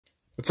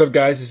What's up,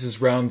 guys? This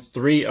is round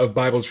 3 of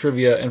Bible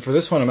Trivia, and for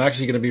this one I'm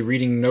actually going to be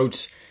reading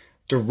notes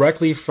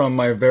directly from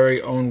my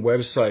very own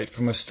website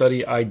from a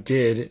study I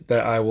did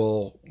that I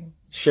will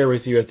share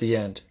with you at the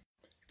end.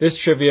 This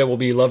trivia will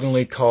be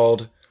lovingly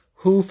called,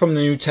 Who from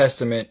the New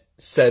Testament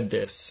Said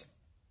This?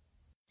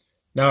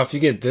 Now, if you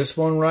get this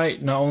one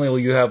right, not only will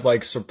you have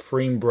like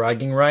supreme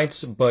bragging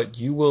rights, but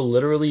you will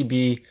literally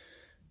be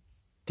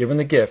given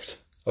the gift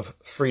of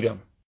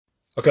freedom.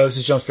 Okay, let's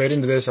just jump straight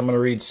into this. I'm going to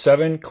read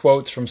 7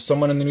 quotes from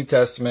someone in the New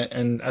Testament,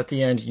 and at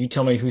the end, you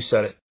tell me who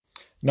said it.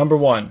 Number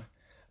 1,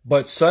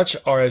 but such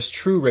are as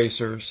true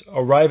racers,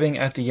 arriving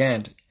at the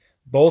end.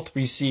 Both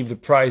receive the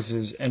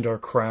prizes and are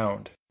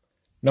crowned.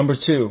 Number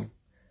 2,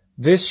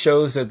 this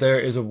shows that there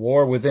is a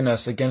war within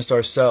us against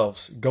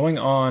ourselves, going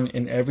on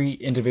in every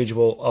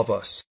individual of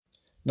us.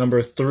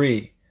 Number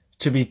 3,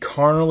 to be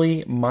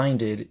carnally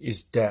minded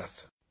is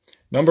death.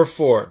 Number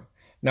 4,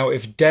 now,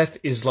 if death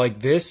is like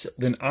this,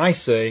 then I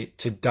say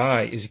to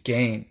die is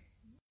gain.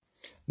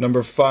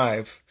 Number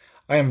 5,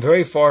 I am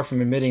very far from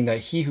admitting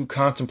that he who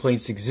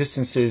contemplates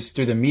existences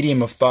through the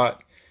medium of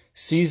thought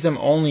sees them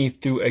only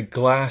through a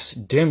glass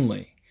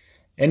dimly,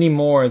 any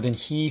more than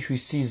he who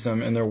sees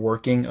them in their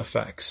working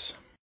effects.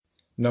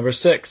 Number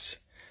 6,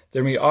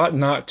 then we ought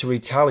not to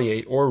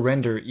retaliate or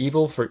render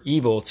evil for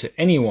evil to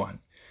anyone,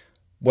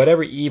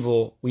 whatever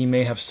evil we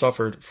may have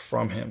suffered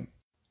from him.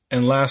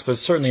 And last but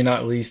certainly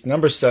not least,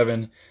 number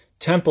 7,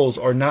 temples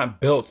are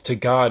not built to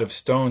God of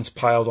stones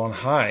piled on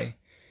high.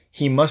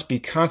 He must be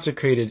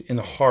consecrated in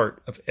the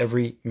heart of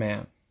every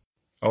man.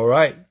 All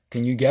right,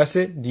 can you guess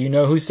it? Do you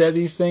know who said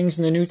these things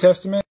in the New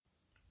Testament?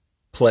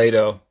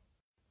 Plato.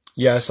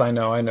 Yes, I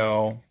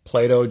know.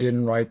 Plato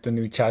didn't write the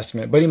New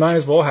Testament, but he might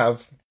as well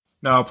have.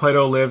 Now,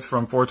 Plato lived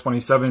from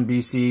 427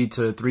 BC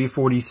to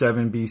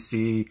 347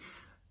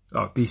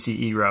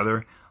 BCE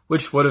rather,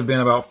 which would have been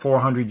about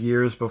 400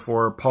 years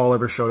before Paul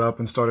ever showed up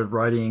and started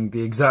writing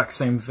the exact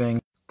same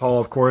thing. Paul,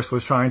 of course,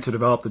 was trying to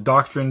develop the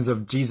doctrines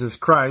of Jesus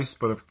Christ,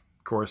 but of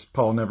course,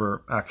 Paul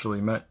never actually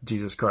met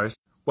Jesus Christ.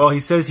 Well, he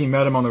says he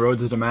met him on the road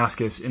to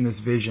Damascus in this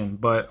vision,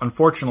 but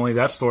unfortunately,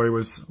 that story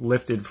was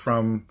lifted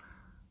from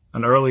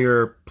an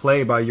earlier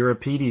play by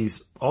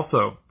Euripides,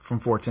 also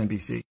from 410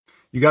 BC.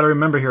 You got to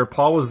remember here,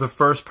 Paul was the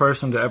first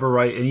person to ever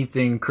write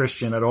anything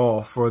Christian at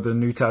all for the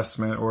New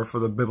Testament or for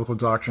the biblical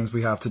doctrines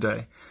we have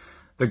today.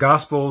 The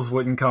Gospels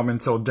wouldn't come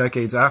until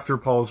decades after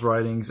Paul's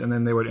writings, and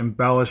then they would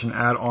embellish and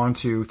add on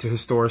to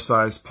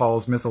historicize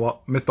Paul's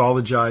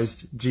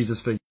mythologized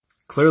Jesus figure.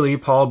 Clearly,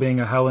 Paul, being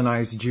a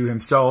Hellenized Jew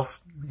himself,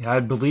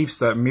 had beliefs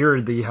that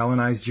mirrored the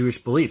Hellenized Jewish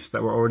beliefs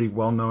that were already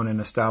well known and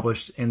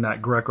established in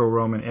that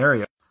Greco-Roman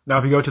area. Now,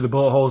 if you go to the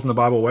Bullet Holes in the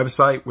Bible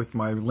website, with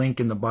my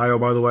link in the bio,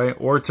 by the way,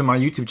 or to my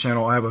YouTube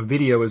channel, I have a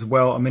video as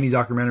well, a mini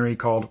documentary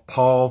called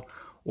Paul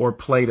or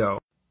Plato.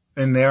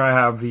 In there, I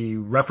have the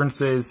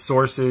references,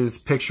 sources,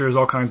 pictures,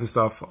 all kinds of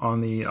stuff on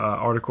the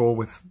article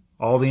with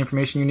all the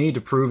information you need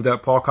to prove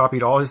that Paul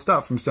copied all his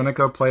stuff from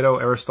Seneca, Plato,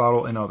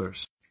 Aristotle, and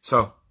others.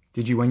 So,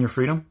 did you win your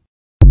freedom?